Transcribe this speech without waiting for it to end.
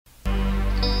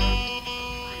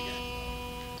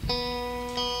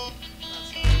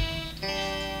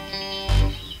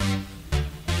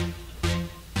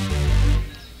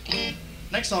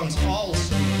Next song is All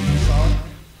Saloon song.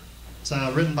 It's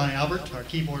written by Albert, our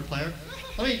keyboard player.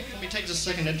 Let me take just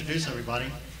a second to introduce everybody.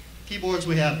 Keyboards,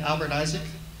 we have Albert Isaac.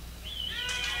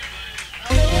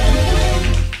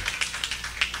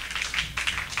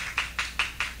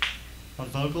 On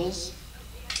vocals,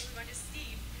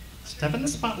 step in the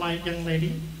spotlight, young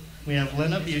lady. We have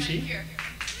Lena Buchy.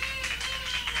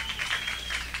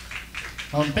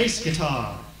 On bass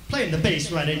guitar, playing the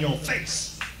bass right in your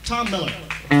face, Tom Miller.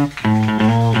 What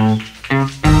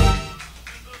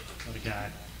a guy.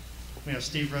 We have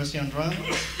Steve Verosi on drums.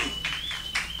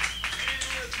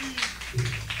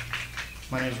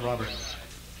 My name's Robert.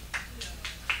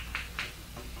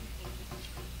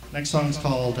 Next song is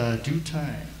called Due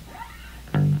Time.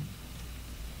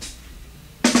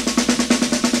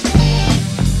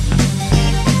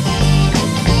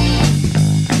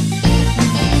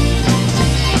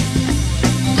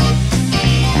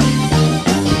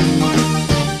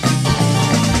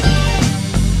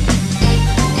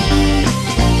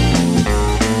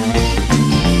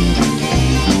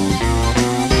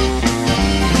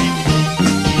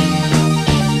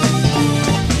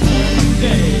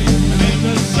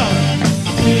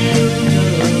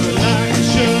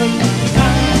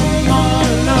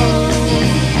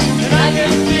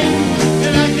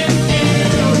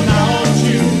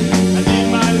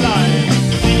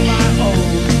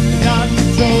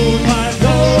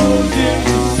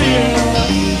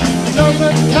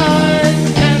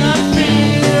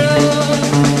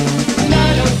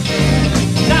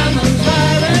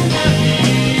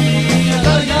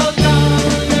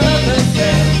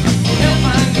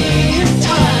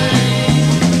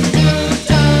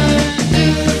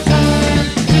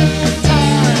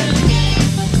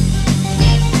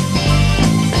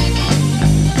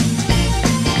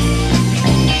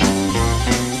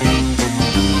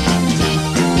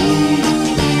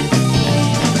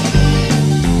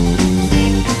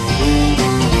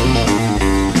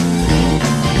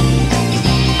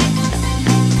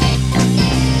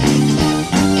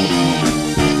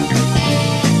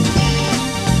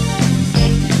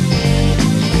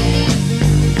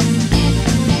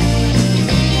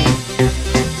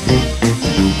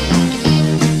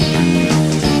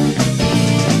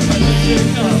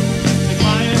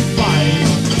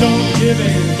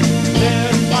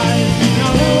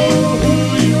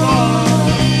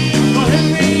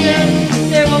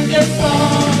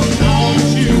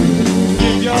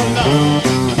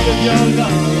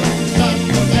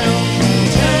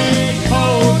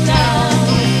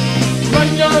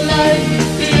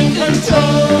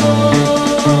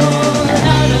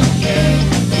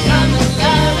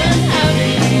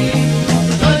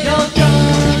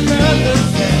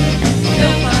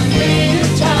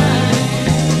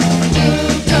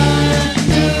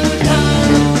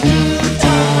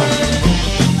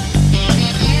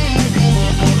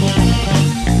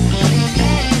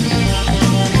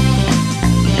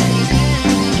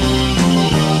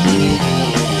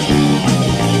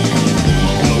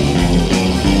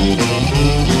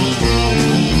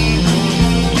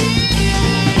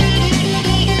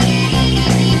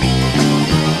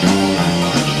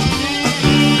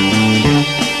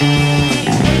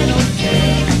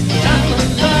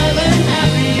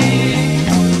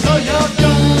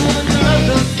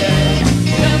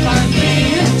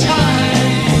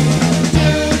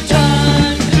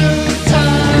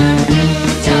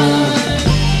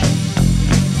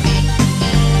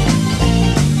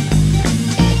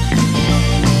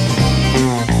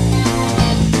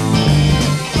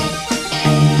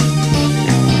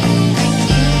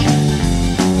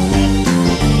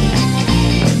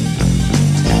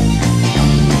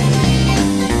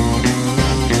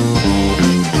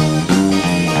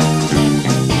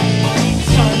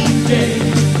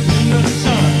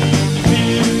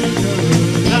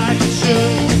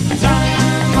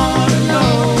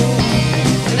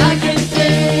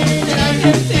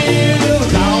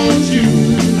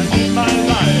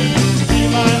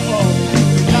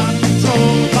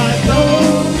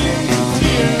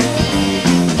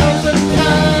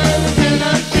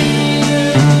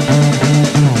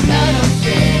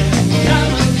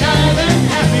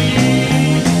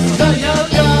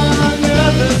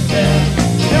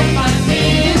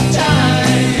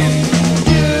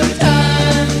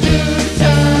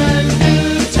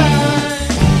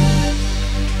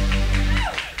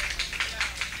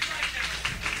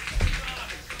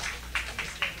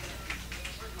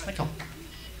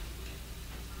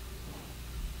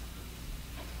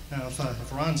 Now,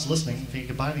 if Ron's listening, if he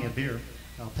could buy me a beer,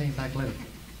 I'll pay him back later.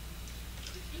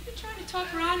 You've been trying to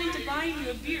talk Ron into buying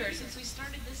you a beer since we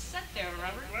started this set there,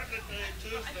 Robert.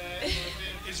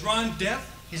 Is Ron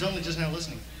deaf? He's only just now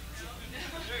listening.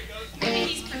 Maybe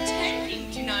he's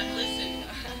pretending to not listen.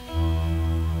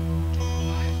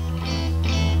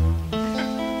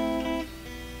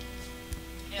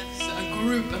 It's a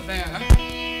group affair.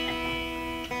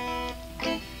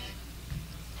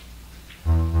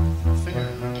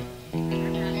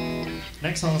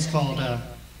 Next song is called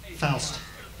Faust,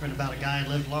 written about a guy who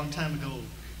lived a long time ago.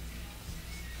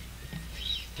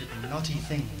 Did naughty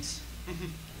things.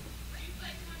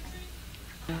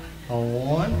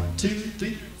 1, 2,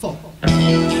 3, 4.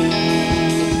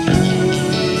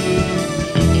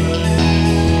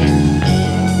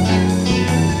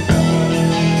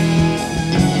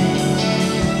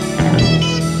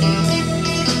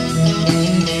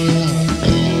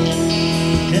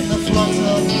 In the floods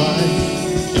of life,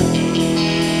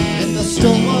 in the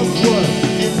storm of work,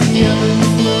 in the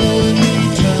ever-flowing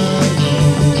eternal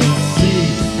sea,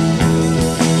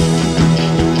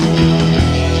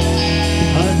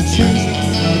 unchanging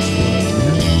touchwood,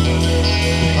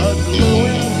 a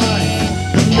glowing light,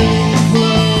 the living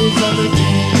clothes of the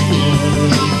deity.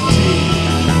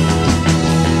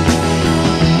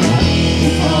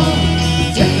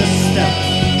 Take the step,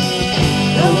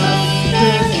 go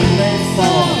after you may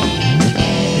fall,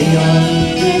 beyond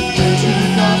drifting to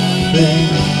nothing,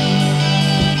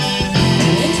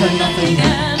 into nothing at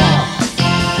all.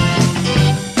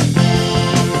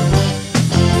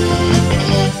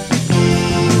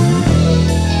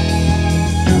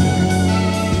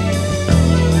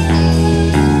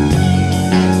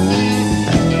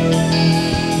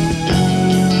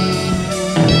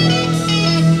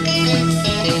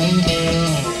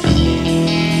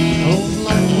 Oh,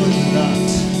 life would not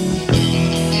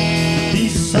be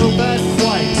so bad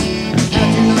quite, had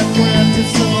you not granted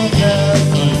some of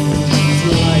heaven's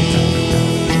light.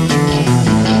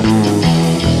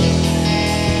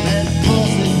 And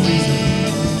causing reason,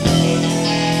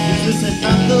 uses it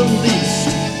not the least,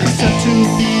 except to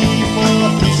be more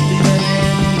hasty than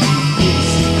any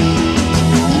beast.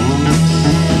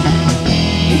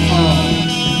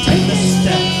 Take the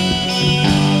step,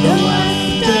 go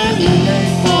after you may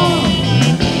fall,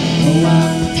 go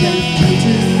out, tempted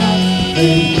to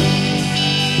nothing,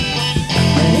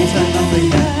 and into nothing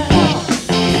at all.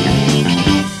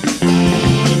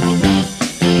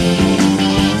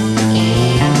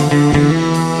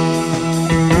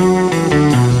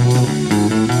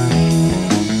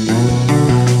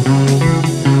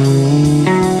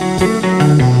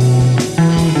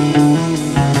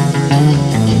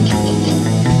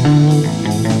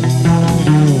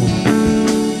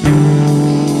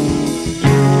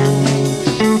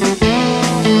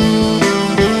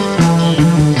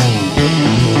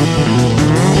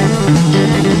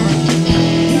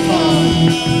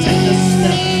 Take the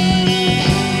step,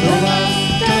 go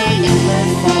after you may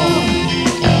fall,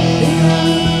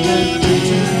 become drifted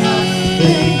to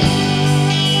nothing,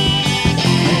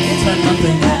 and into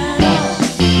nothing at all.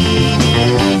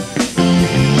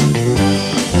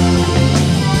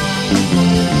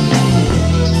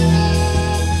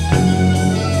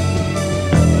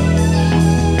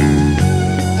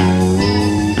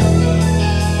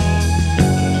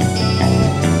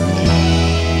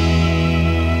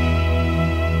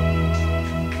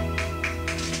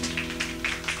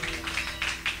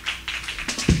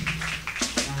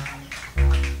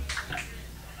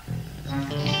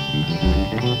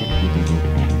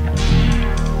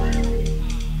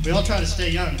 We all try to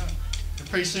stay young, but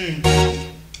pretty soon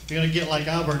we're gonna get like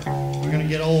Albert. We're gonna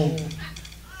get old.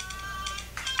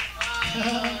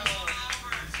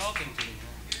 Talking to me.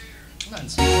 I'm not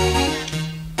insulting.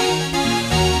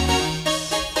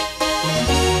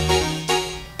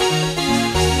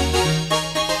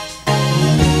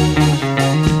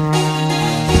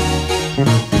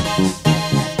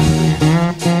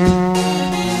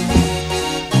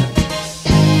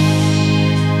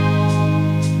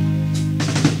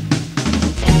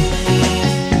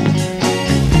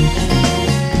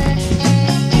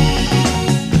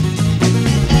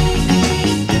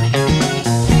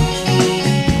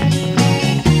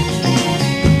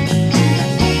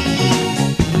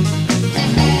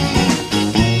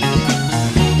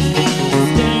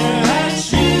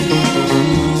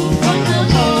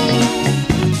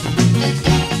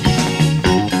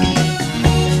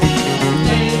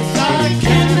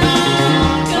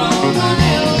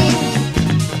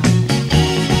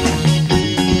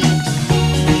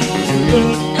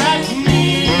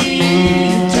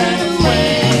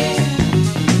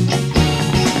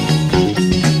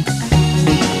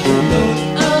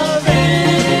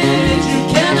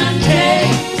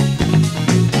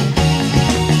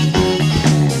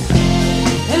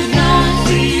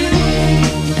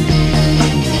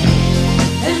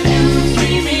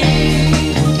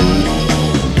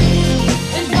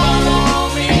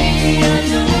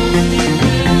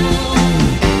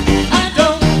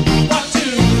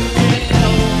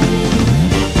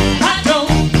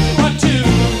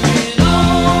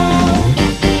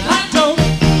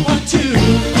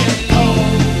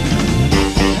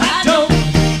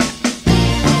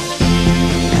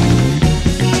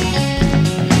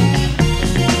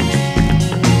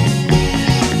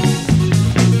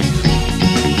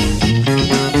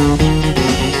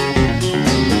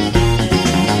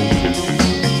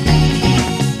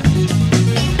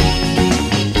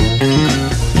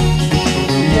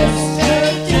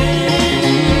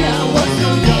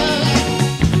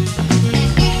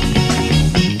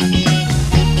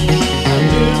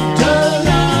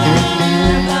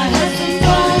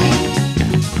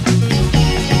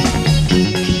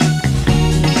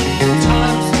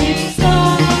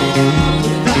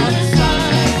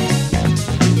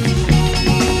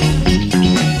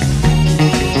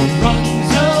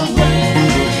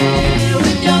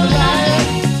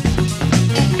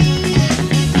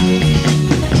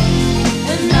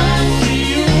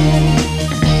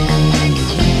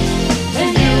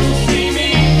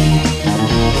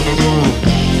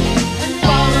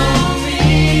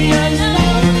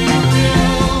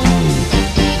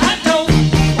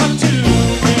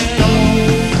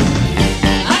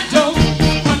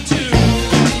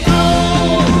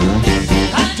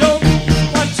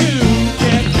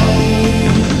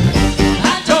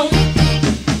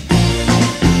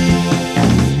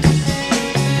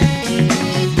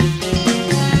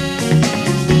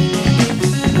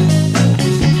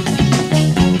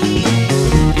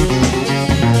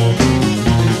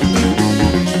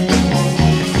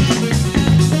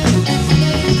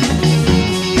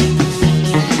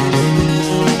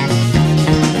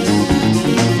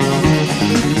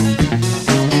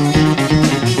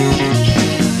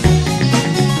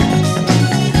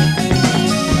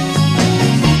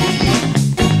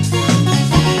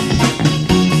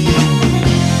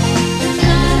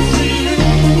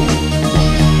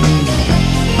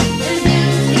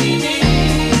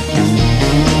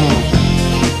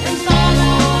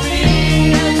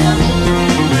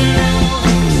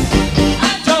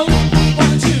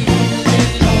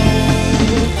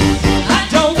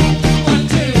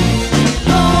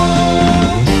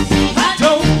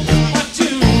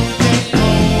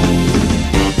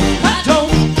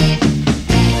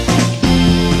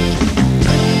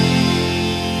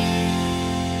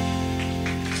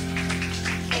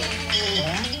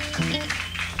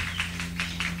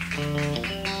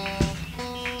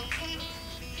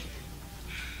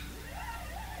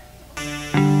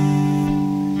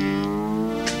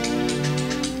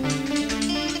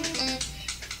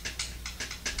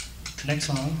 Next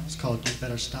song is called You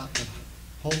Better Stop, but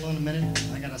hold on a minute.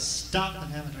 I gotta stop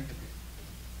and have a drink of beer.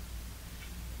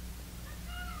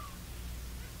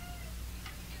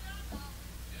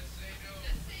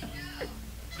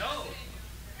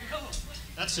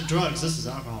 That's the drugs, this is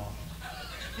alcohol.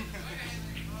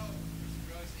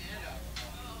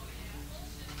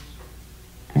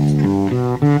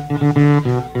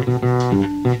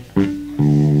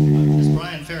 As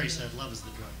Brian Ferry said, love is the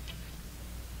drug.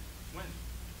 When?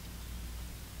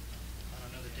 On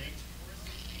another date?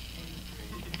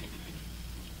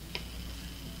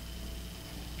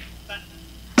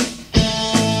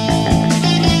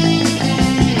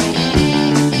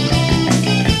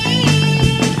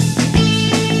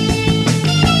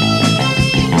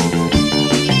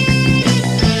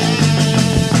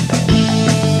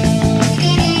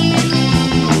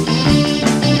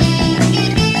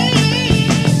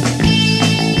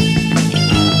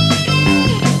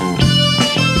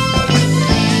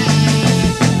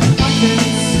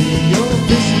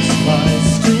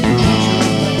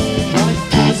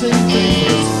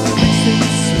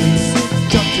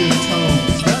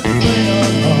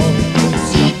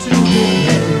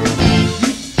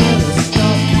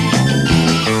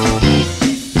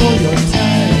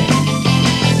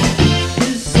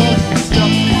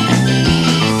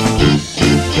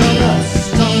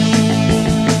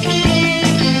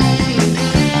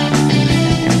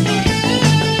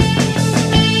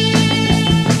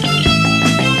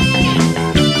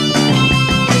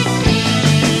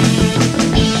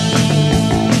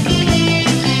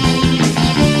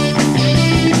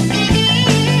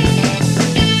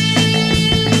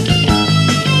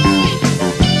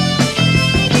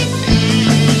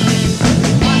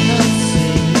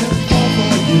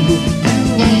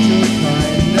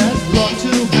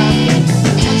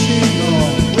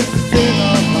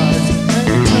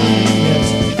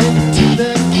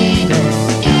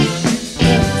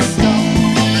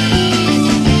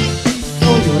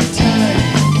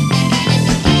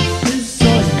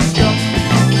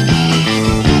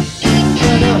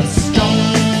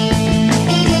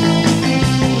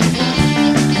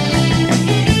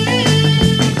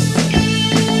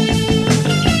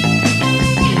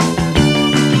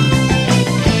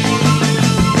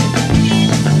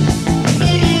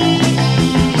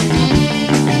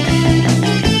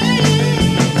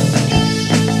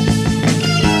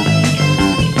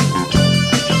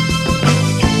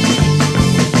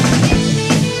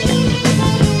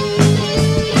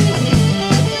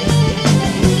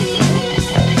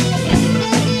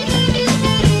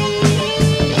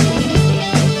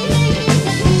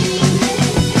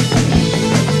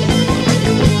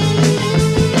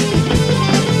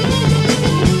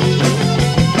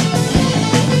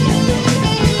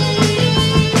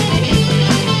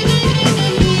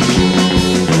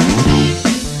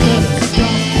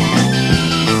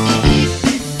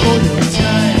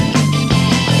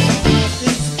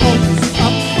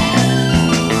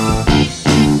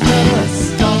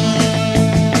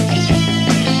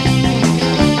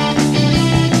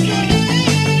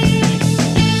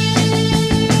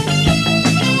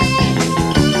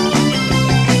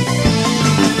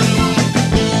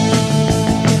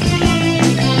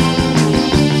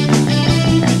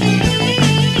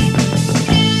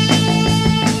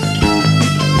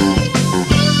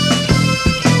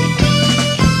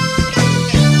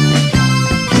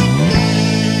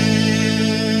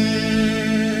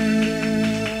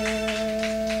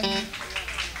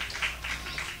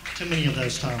 Too many of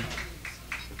those, Tom.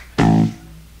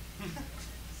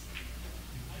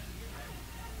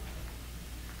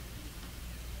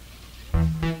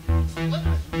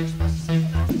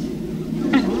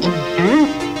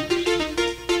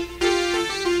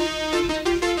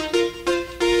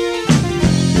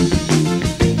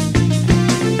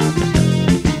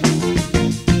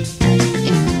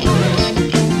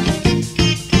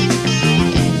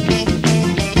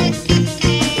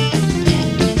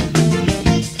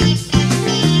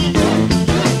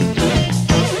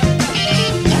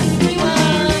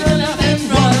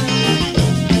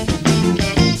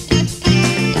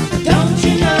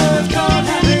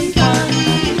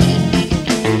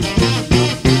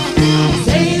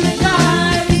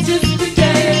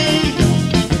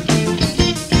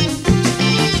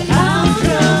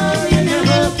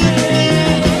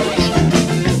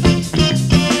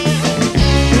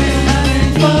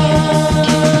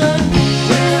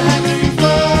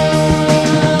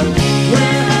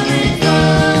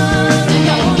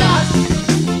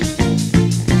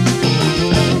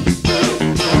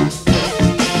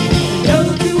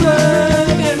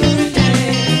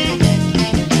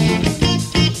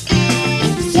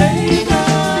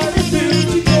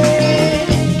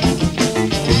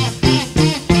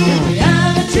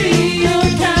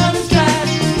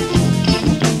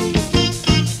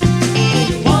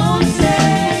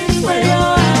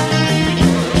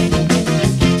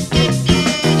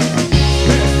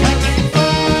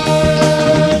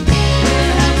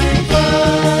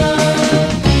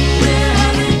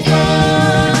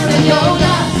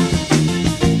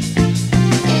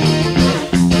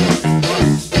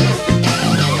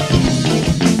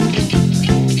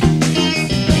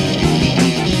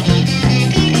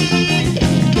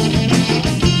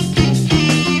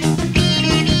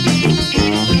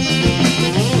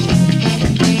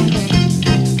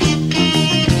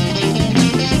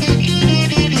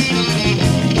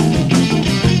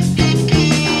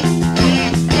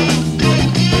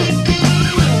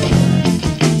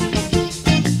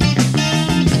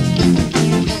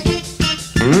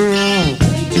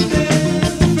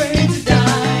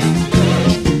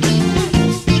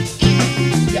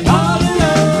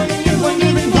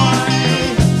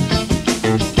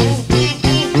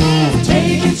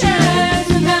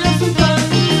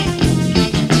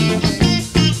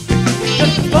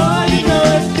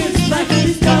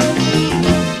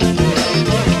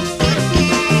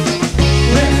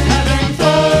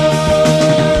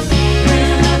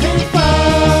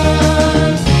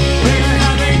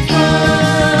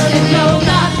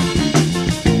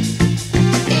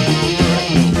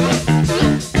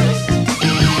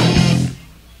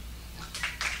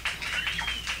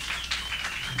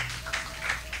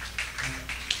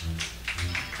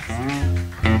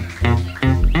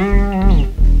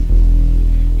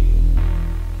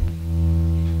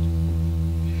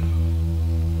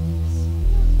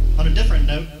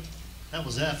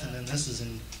 was F, and then this is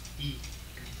in E.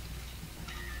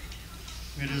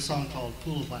 We're gonna do a song called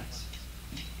Pool of Blacks.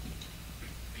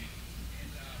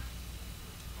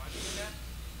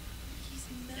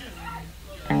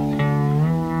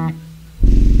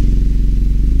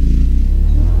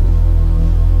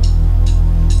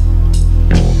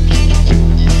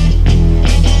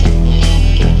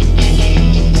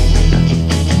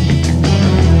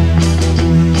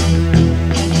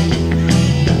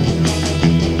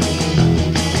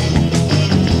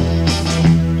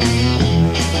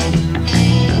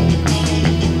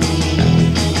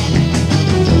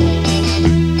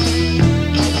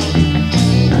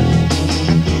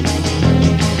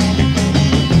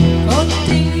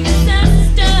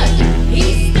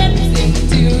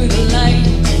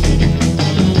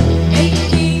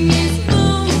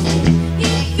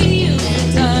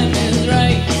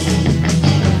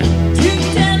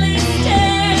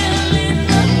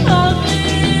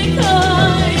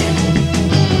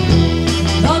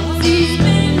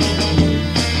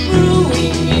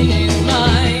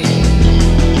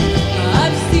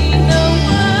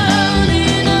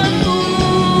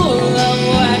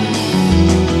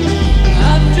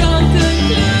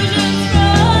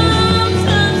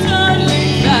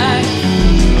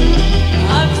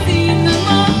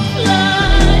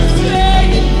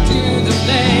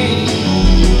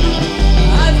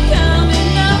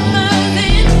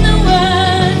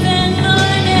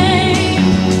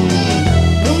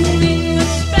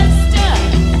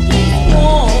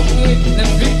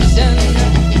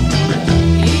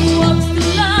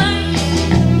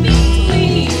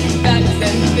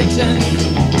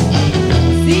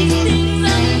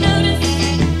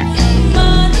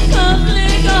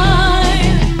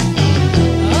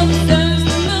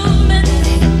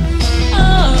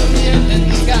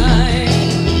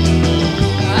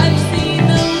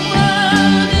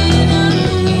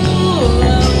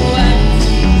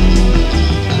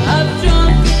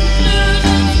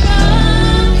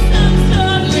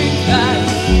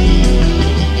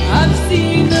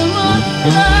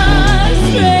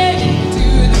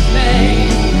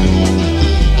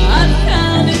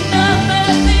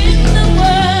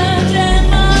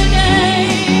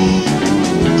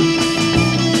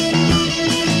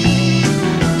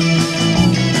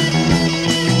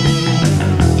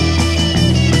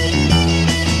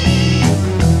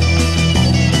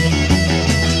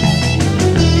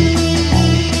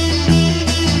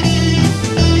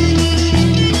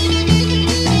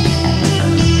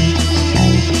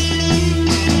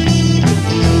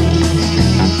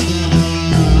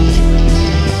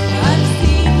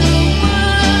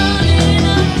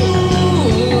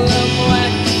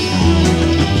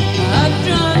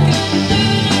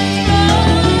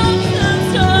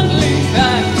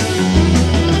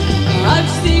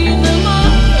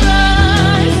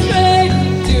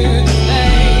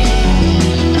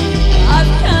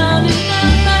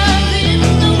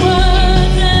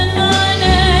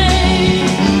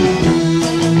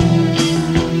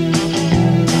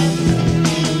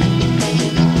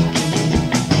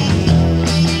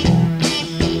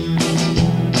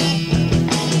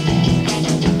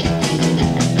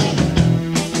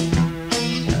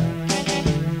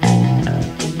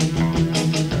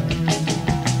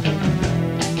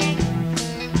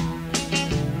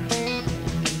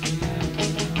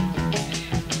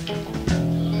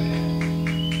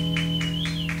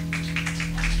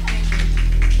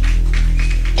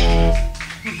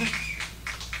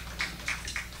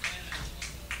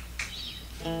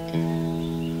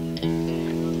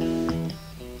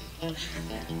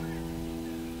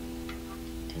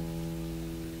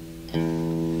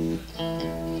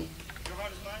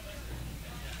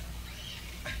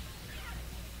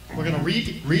 We're going to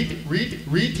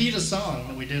repeat a song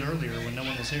that we did earlier when no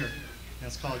one was here. And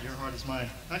it's called Your Heart Is Mine.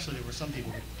 Actually, there were some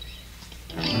people here.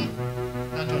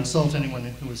 Not to insult anyone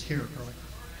who was here earlier.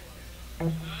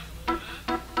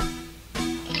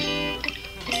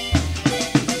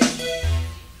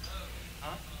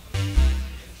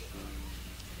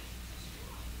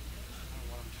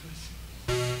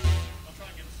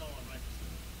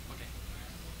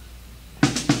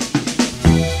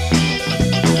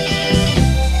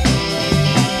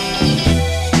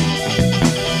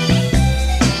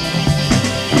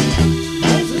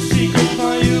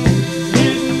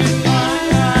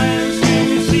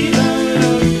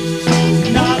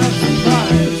 Not a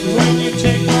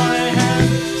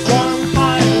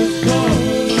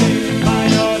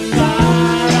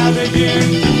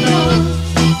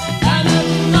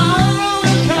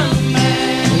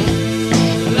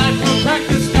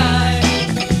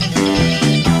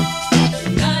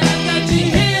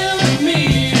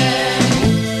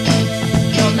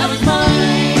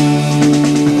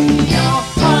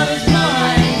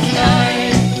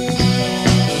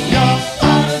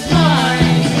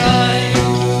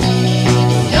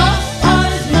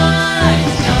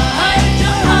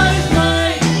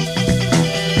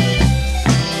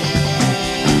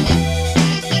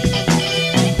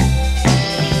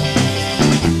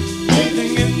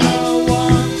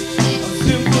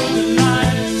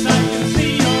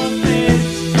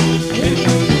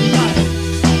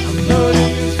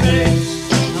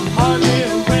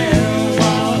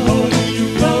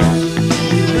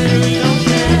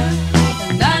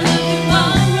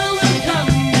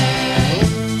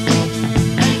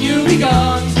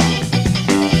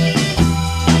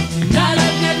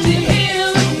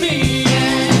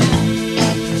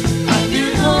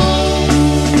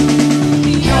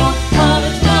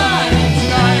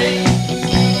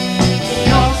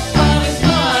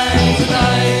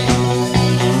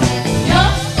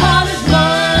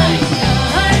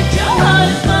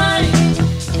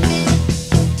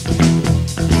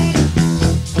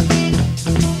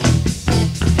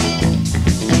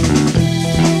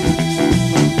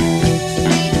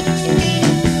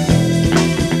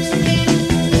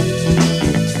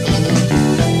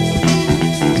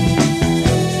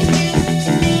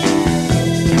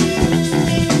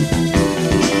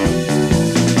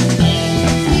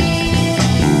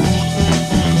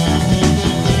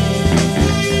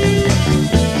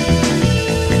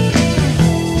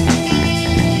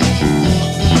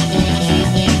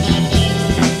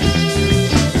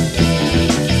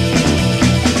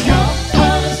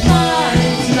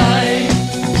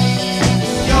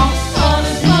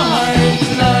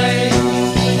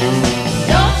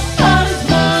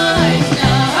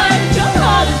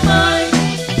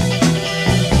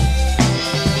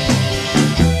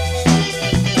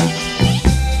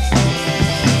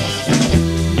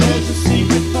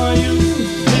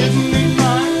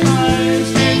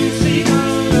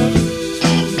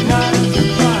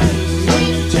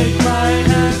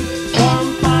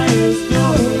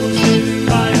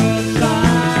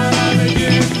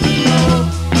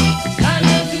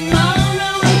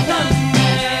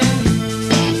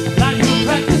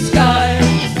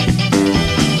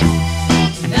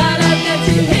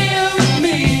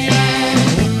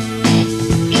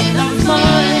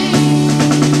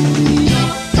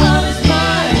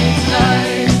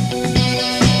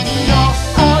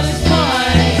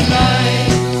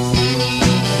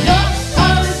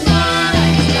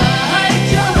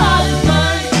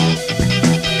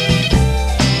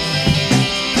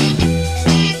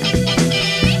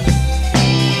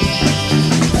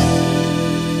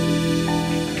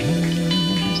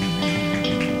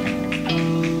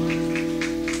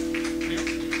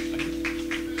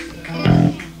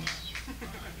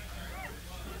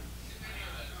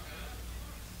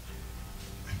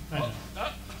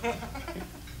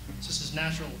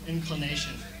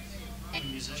inclination.